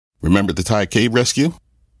Remember the Thai cave rescue?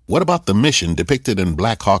 What about the mission depicted in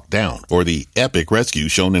Black Hawk Down or the epic rescue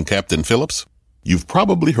shown in Captain Phillips? You've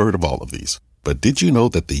probably heard of all of these, but did you know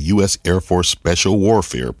that the U.S. Air Force Special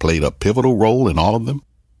Warfare played a pivotal role in all of them?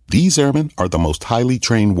 These airmen are the most highly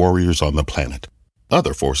trained warriors on the planet.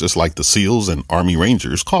 Other forces like the SEALs and Army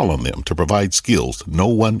Rangers call on them to provide skills no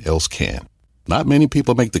one else can. Not many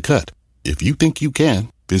people make the cut. If you think you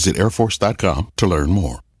can, visit airforce.com to learn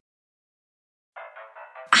more.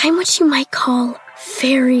 I'm what you might call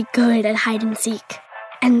very good at hide and seek.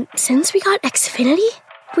 And since we got Xfinity,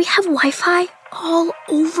 we have Wi-Fi all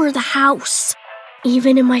over the house,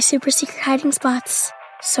 even in my super secret hiding spots.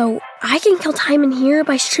 So I can kill time in here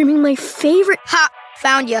by streaming my favorite... Ha!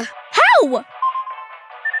 Found you. How?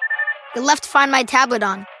 You left Find My tablet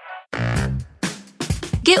on.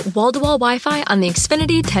 Get wall-to-wall Wi-Fi on the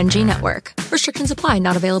Xfinity 10G network. Restrictions apply.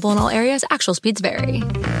 Not available in all areas. Actual speeds vary.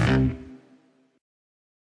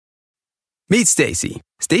 Meet Stacy.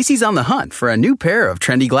 Stacy's on the hunt for a new pair of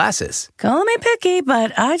trendy glasses. Call me picky,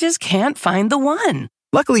 but I just can't find the one.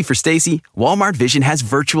 Luckily for Stacy, Walmart Vision has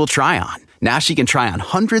virtual try-on. Now she can try on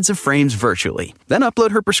hundreds of frames virtually, then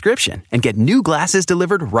upload her prescription and get new glasses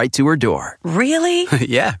delivered right to her door. Really?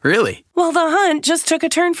 Yeah, really. Well, the hunt just took a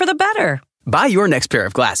turn for the better. Buy your next pair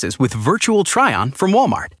of glasses with virtual try-on from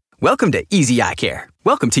Walmart. Welcome to Easy Eye Care.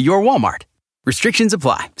 Welcome to your Walmart. Restrictions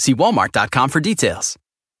apply. See walmart.com for details.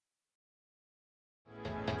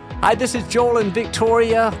 Hi, this is Joel and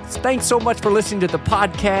Victoria. Thanks so much for listening to the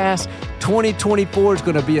podcast. 2024 is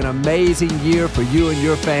going to be an amazing year for you and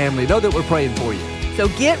your family. Know that we're praying for you. So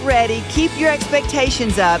get ready. Keep your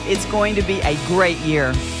expectations up. It's going to be a great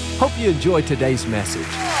year. Hope you enjoyed today's message.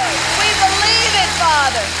 We believe it,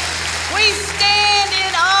 Father. We stand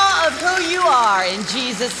in awe of who you are in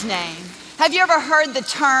Jesus' name. Have you ever heard the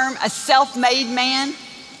term a self-made man?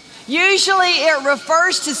 Usually it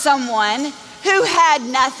refers to someone who had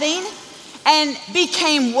nothing and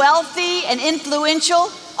became wealthy and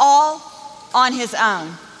influential all on his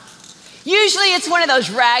own. Usually it's one of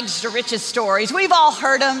those rags to riches stories. We've all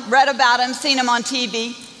heard them, read about them, seen them on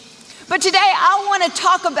TV. But today I want to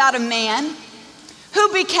talk about a man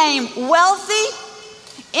who became wealthy,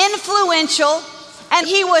 influential, and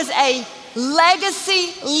he was a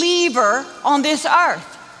legacy leaver on this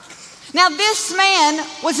earth. Now this man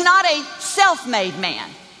was not a self-made man.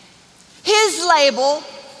 His label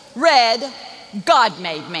read,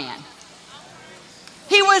 God-made man.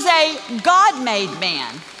 He was a God-made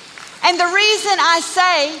man. And the reason I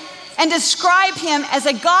say and describe him as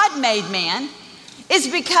a God-made man is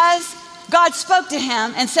because God spoke to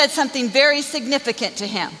him and said something very significant to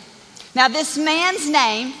him. Now, this man's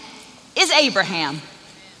name is Abraham.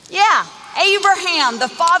 Yeah, Abraham, the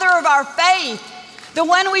father of our faith, the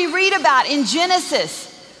one we read about in Genesis.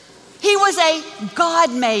 He was a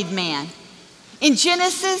God-made man. In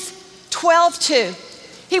Genesis 12:2,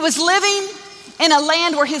 he was living in a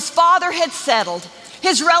land where his father had settled.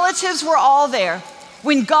 His relatives were all there.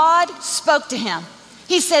 When God spoke to him,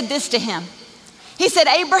 he said this to him. He said,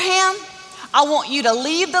 Abraham, I want you to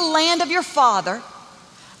leave the land of your father,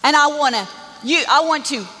 and I want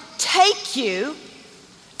to take you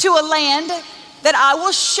to a land that I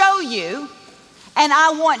will show you, and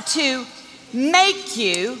I want to make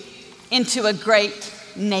you into a great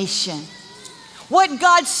nation. What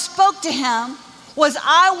God spoke to him was,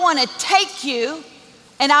 I want to take you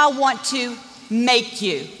and I want to make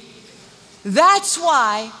you. That's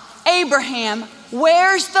why Abraham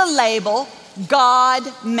wears the label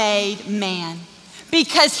God-made man,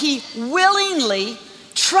 because he willingly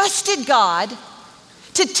trusted God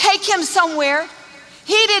to take him somewhere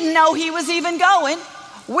he didn't know he was even going,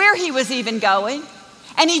 where he was even going,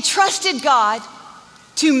 and he trusted God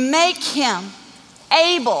to make him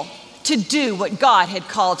able to do what God had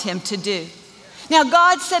called him to do. Now,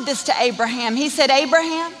 God said this to Abraham. He said,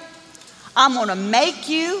 Abraham, I'm going to make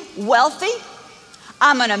you wealthy.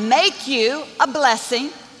 I'm going to make you a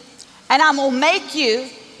blessing. And I'm going to make you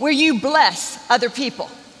where you bless other people.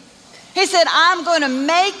 He said, I'm going to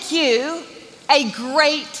make you a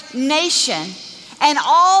great nation. And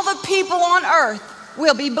all the people on earth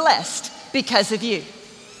will be blessed because of you.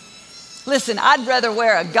 Listen, I'd rather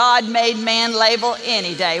wear a God-made man label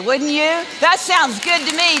any day, wouldn't you? That sounds good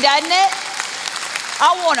to me, doesn't it?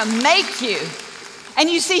 I want to make you.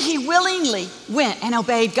 And you see, he willingly went and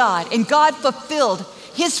obeyed God, and God fulfilled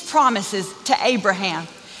his promises to Abraham.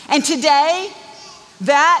 And today,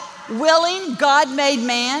 that willing God-made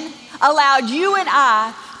man allowed you and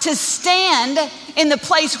I to stand in the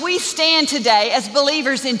place we stand today as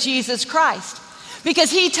believers in Jesus Christ.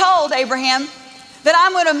 Because he told Abraham that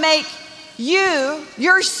I'm going to make you,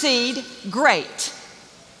 your seed, great.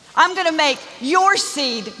 I'm going to make your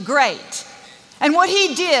seed great. And what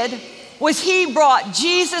he did was he brought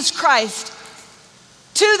Jesus Christ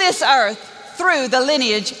to this earth through the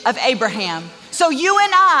lineage of Abraham. So you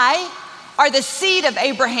and I are the seed of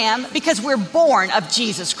Abraham because we're born of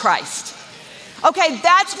Jesus Christ. Okay,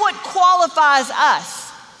 that's what qualifies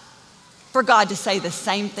us for God to say the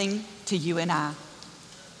same thing to you and I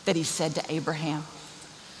that he said to Abraham,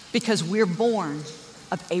 because we're born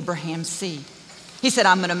of Abraham's seed. He said,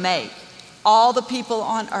 I'm going to make all the people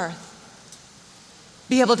on earth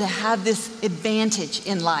be able to have this advantage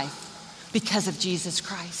in life because of Jesus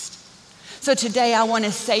Christ. So today I want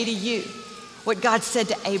to say to you what God said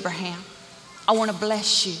to Abraham. I want to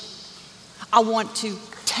bless you. I want to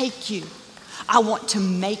take you. I want to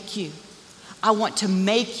make you. I want to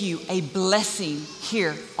make you a blessing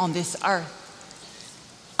here on this earth.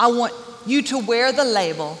 I want you to wear the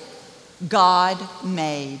label, God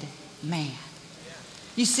made man.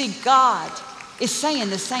 You see, God is saying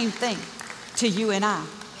the same thing to you and I.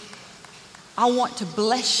 I want to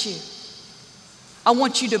bless you. I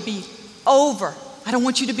want you to be over. I don't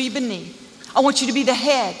want you to be beneath. I want you to be the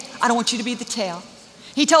head. I don't want you to be the tail.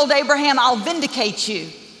 He told Abraham, I'll vindicate you.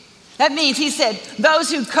 That means he said,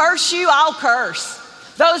 those who curse you, I'll curse.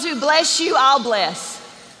 Those who bless you, I'll bless.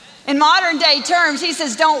 In modern day terms, he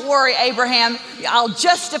says, don't worry, Abraham, I'll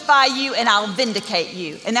justify you and I'll vindicate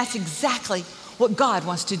you. And that's exactly what God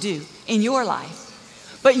wants to do in your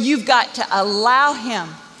life. But you've got to allow him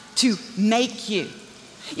to make you.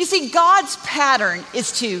 You see, God's pattern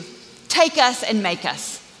is to take us and make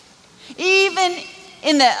us. Even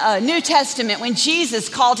in the New Testament, when Jesus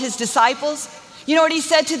called his disciples, you know what he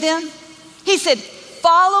said to them? He said,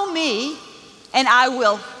 follow me and I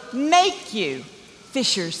will make you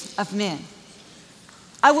fishers of men.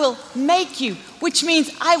 I will make you, which means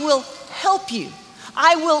I will help you.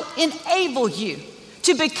 I will enable you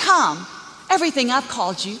to become everything I've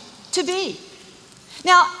called you to be.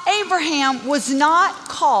 Now, Abraham was not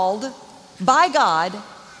called by God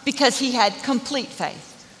because he had complete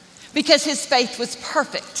faith, because his faith was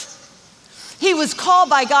perfect. He was called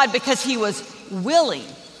by God because he was willing.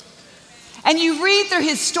 And you read through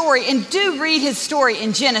his story, and do read his story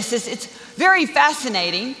in Genesis. It's very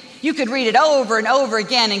fascinating. You could read it over and over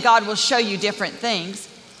again, and God will show you different things.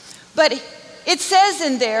 But it says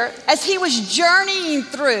in there, as he was journeying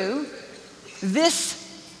through this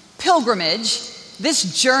pilgrimage,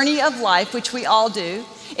 this journey of life, which we all do,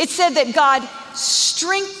 it said that God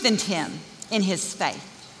strengthened him in his faith.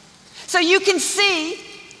 So you can see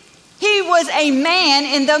he was a man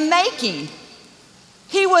in the making.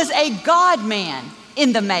 He was a God man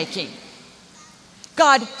in the making.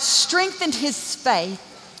 God strengthened his faith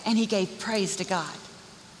and he gave praise to God.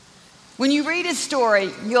 When you read his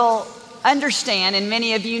story, you'll understand, and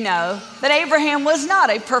many of you know, that Abraham was not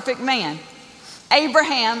a perfect man.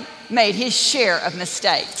 Abraham made his share of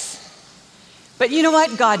mistakes. But you know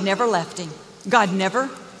what? God never left him. God never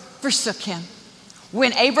forsook him.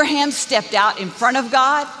 When Abraham stepped out in front of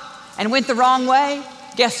God and went the wrong way,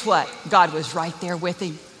 guess what? God was right there with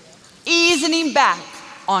him, easing him back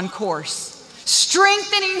on course,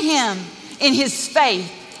 strengthening him in his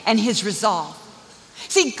faith and his resolve.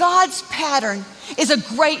 See, God's pattern is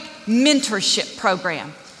a great mentorship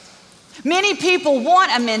program. Many people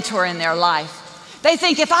want a mentor in their life. They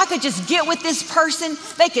think if I could just get with this person,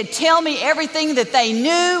 they could tell me everything that they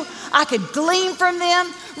knew. I could glean from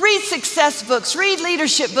them. Read success books, read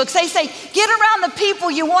leadership books. They say, get around the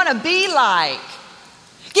people you want to be like.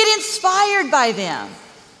 Get inspired by them.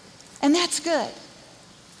 And that's good.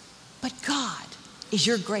 But God is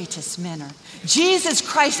your greatest mentor. Jesus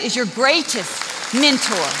Christ is your greatest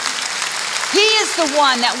mentor. He is the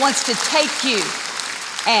one that wants to take you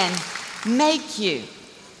and make you.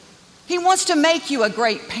 He wants to make you a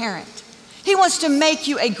great parent. He wants to make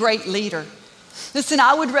you a great leader. Listen,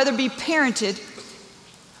 I would rather be parented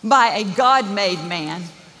by a God-made man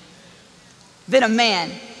than a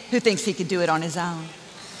man who thinks he could do it on his own.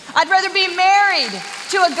 I'd rather be married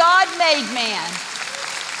to a God-made man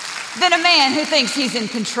than a man who thinks he's in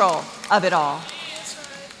control of it all.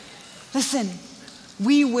 Listen,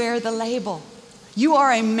 we wear the label. You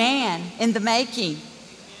are a man in the making.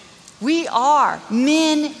 We are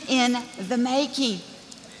men in the making.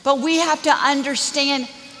 But we have to understand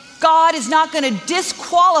God is not going to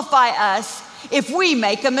disqualify us if we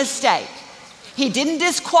make a mistake. He didn't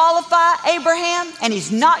disqualify Abraham, and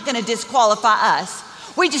he's not going to disqualify us.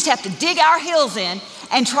 We just have to dig our heels in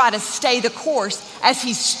and try to stay the course as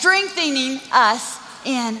he's strengthening us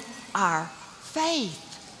in our faith.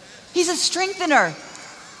 He's a strengthener.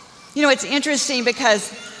 It's interesting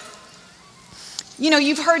because,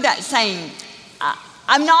 you've heard that saying,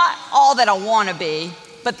 I'm not all that I want to be,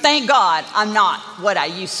 but thank God I'm not what I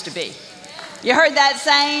used to be. You heard that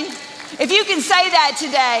saying? If you can say that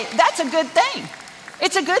today, that's a good thing.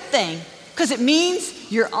 It's a good thing because it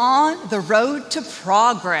means you're on the road to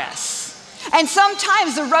progress. And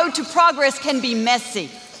sometimes the road to progress can be messy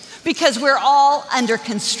because we're all under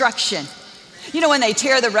construction. You know, when they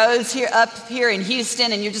tear the roads up here in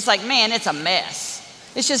Houston and you're just like, man, it's a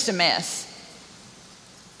mess. It's just a mess.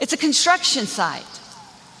 It's a construction site.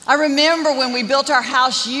 I remember when we built our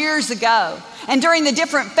house years ago, and during the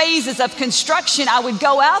different phases of construction, I would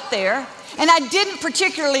go out there and I didn't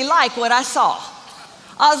particularly like what I saw.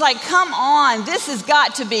 I was like, come on, this has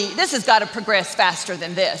got to progress faster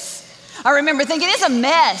than this. I remember thinking, it's a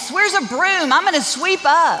mess. Where's a broom? I'm going to sweep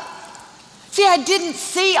up. See, I didn't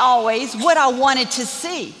see always what I wanted to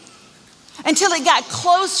see until it got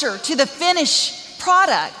closer to the finished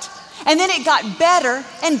product. And then it got better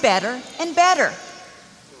and better and better.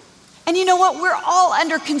 And you know what? We're all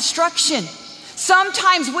under construction.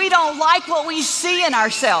 Sometimes we don't like what we see in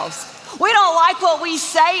ourselves. We don't like what we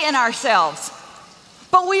say in ourselves.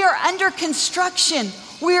 But we are under construction.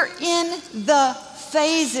 We're in the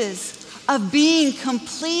phases of being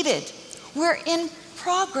completed. We're in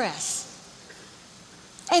progress.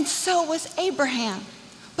 And so was Abraham.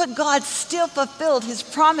 But God still fulfilled his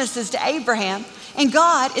promises to Abraham, and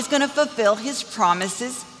God is going to fulfill his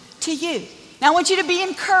promises to you. Now I want you to be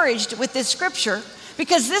encouraged with this scripture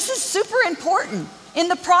because this is super important in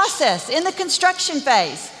the process, in the construction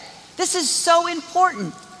phase. This is so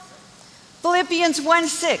important. Philippians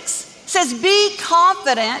 1:6 says, be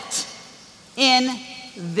confident in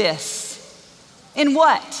this. In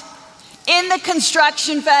what? In the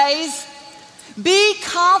construction phase. Be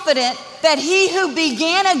confident that he who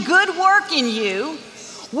began a good work in you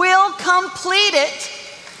will complete it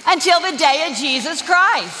until the day of Jesus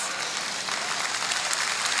Christ.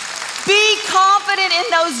 Be confident in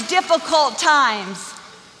those difficult times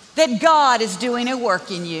that God is doing a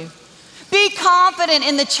work in you. Be confident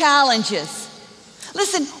in the challenges.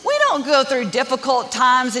 Listen, we don't go through difficult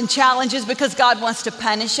times and challenges because God wants to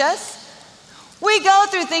punish us. We go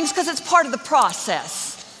through things because it's part of the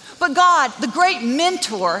process. But God, the great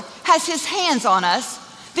mentor, has his hands on us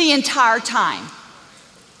the entire time.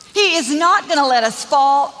 He is not going to let us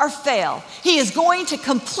fall or fail. He is going to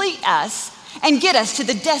complete us and get us to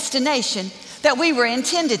the destination that we were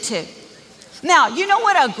intended to. Now, you know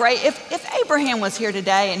what if Abraham was here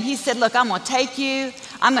today and he said, look, I'm going to take you,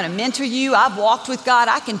 I'm going to mentor you, I've walked with God,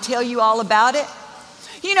 I can tell you all about it.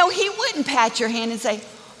 You know, he wouldn't pat your hand and say,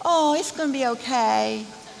 oh, it's going to be okay.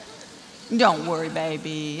 Don't worry,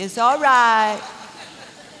 baby, it's all right.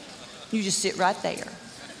 You just sit right there.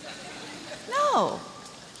 No.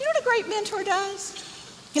 You know what a great mentor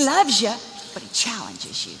does? He loves you, but he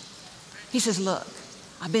challenges you. He says, look,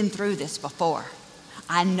 I've been through this before.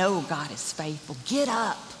 I know God is faithful. Get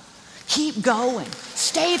up. Keep going.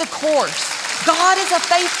 Stay the course. God is a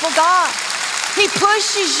faithful God. He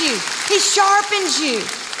pushes you. He sharpens you.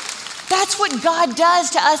 That's what God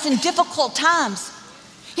does to us in difficult times.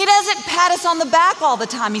 He doesn't pat us on the back all the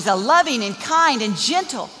time. He's a loving and kind and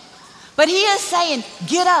gentle. But he is saying,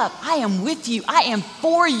 get up. I am with you. I am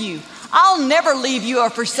for you. I'll never leave you or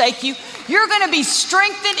forsake you. You're going to be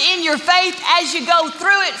strengthened in your faith as you go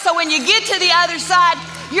through it. So when you get to the other side,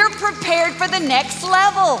 you're prepared for the next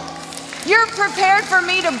level. You're prepared for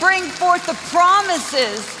me to bring forth the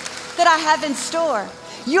promises that I have in store.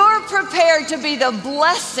 You're prepared to be the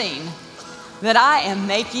blessing that I am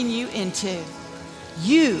making you into.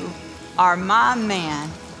 You are my man.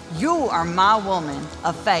 You are my woman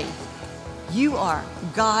of faith. You are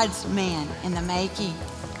God's man in the making.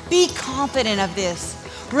 Be confident of this.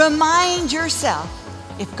 Remind yourself,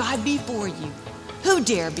 if God be for you, who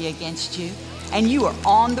dare be against you? And you are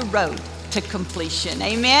on the road to completion.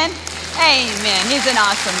 Amen? Amen. He's an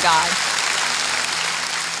awesome God.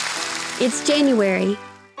 It's January.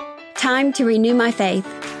 Time to renew my faith.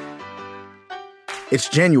 It's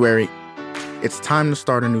January. It's time to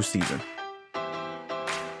start a new season.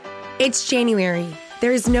 It's January.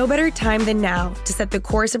 There is no better time than now to set the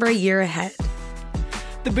course of our year ahead.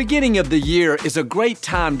 The beginning of the year is a great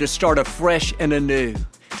time to start afresh and anew,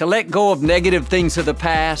 to let go of negative things of the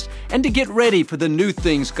past, and to get ready for the new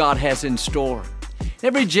things God has in store.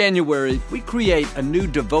 Every January, we create a new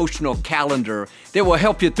devotional calendar that will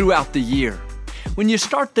help you throughout the year. When you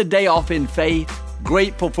start the day off in faith,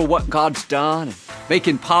 grateful for what God's done, and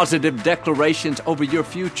making positive declarations over your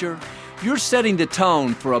future, you're setting the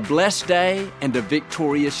tone for a blessed day and a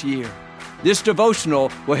victorious year. This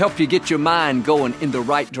devotional will help you get your mind going in the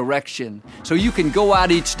right direction so you can go out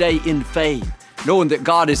each day in faith, knowing that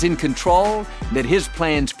God is in control and that His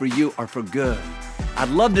plans for you are for good. I'd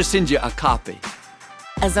love to send you a copy.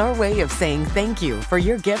 As our way of saying thank you for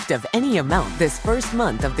your gift of any amount this first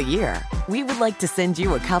month of the year, we would like to send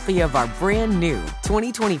you a copy of our brand new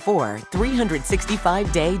 2024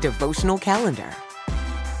 365-day devotional calendar.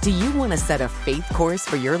 Do you want to set a faith course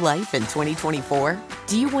for your life in 2024?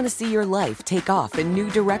 Do you want to see your life take off in new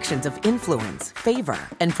directions of influence, favor,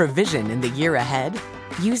 and provision in the year ahead?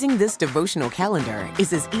 Using this devotional calendar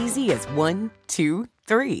is as easy as 1, 2,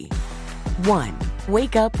 3. 1.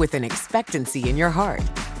 Wake up with an expectancy in your heart.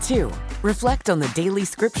 2. Reflect on the daily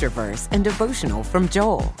scripture verse and devotional from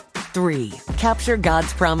Joel. 3. Capture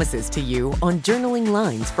God's promises to you on journaling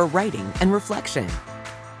lines for writing and reflection.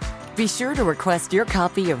 Be sure to request your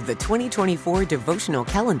copy of the 2024 devotional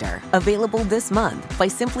calendar available this month by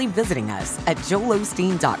simply visiting us at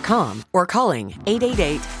joelosteen.com or calling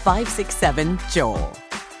 888-567-JOEL.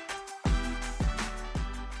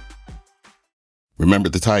 Remember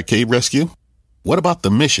the Thai cave rescue? What about the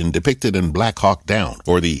mission depicted in Black Hawk Down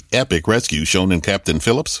or the epic rescue shown in Captain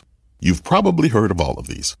Phillips? You've probably heard of all of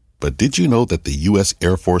these, but did you know that the U.S.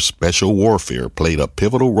 Air Force Special Warfare played a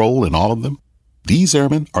pivotal role in all of them? These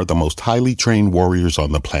airmen are the most highly trained warriors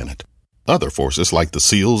on the planet. Other forces like the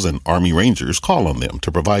SEALs and Army Rangers call on them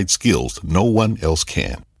to provide skills no one else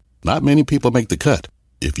can. Not many people make the cut.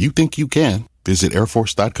 If you think you can, visit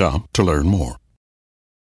airforce.com to learn more.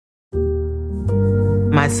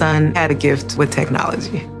 My son had a gift with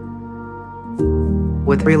technology.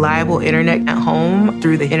 With reliable internet at home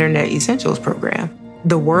through the Internet Essentials program,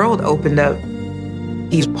 the world opened up.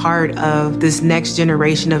 He's part of this next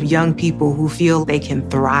generation of young people who feel they can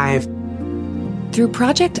thrive. Through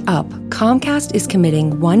Project UP, Comcast is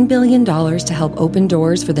committing $1 billion to help open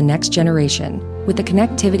doors for the next generation with the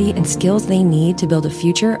connectivity and skills they need to build a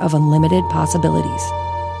future of unlimited possibilities.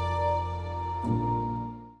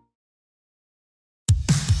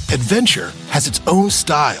 Adventure has its own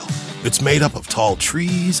style. It's made up of tall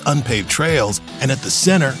trees, unpaved trails, and at the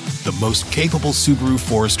center, the most capable Subaru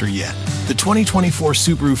Forester yet. The 2024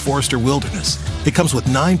 Subaru Forester Wilderness. It comes with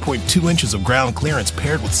 9.2 inches of ground clearance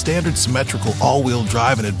paired with standard symmetrical all-wheel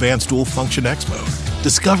drive and advanced dual-function X mode.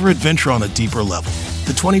 Discover adventure on a deeper level.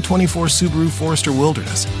 The 2024 Subaru Forester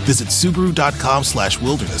Wilderness. Visit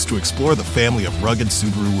Subaru.com/wilderness to explore the family of rugged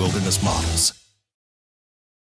Subaru Wilderness models.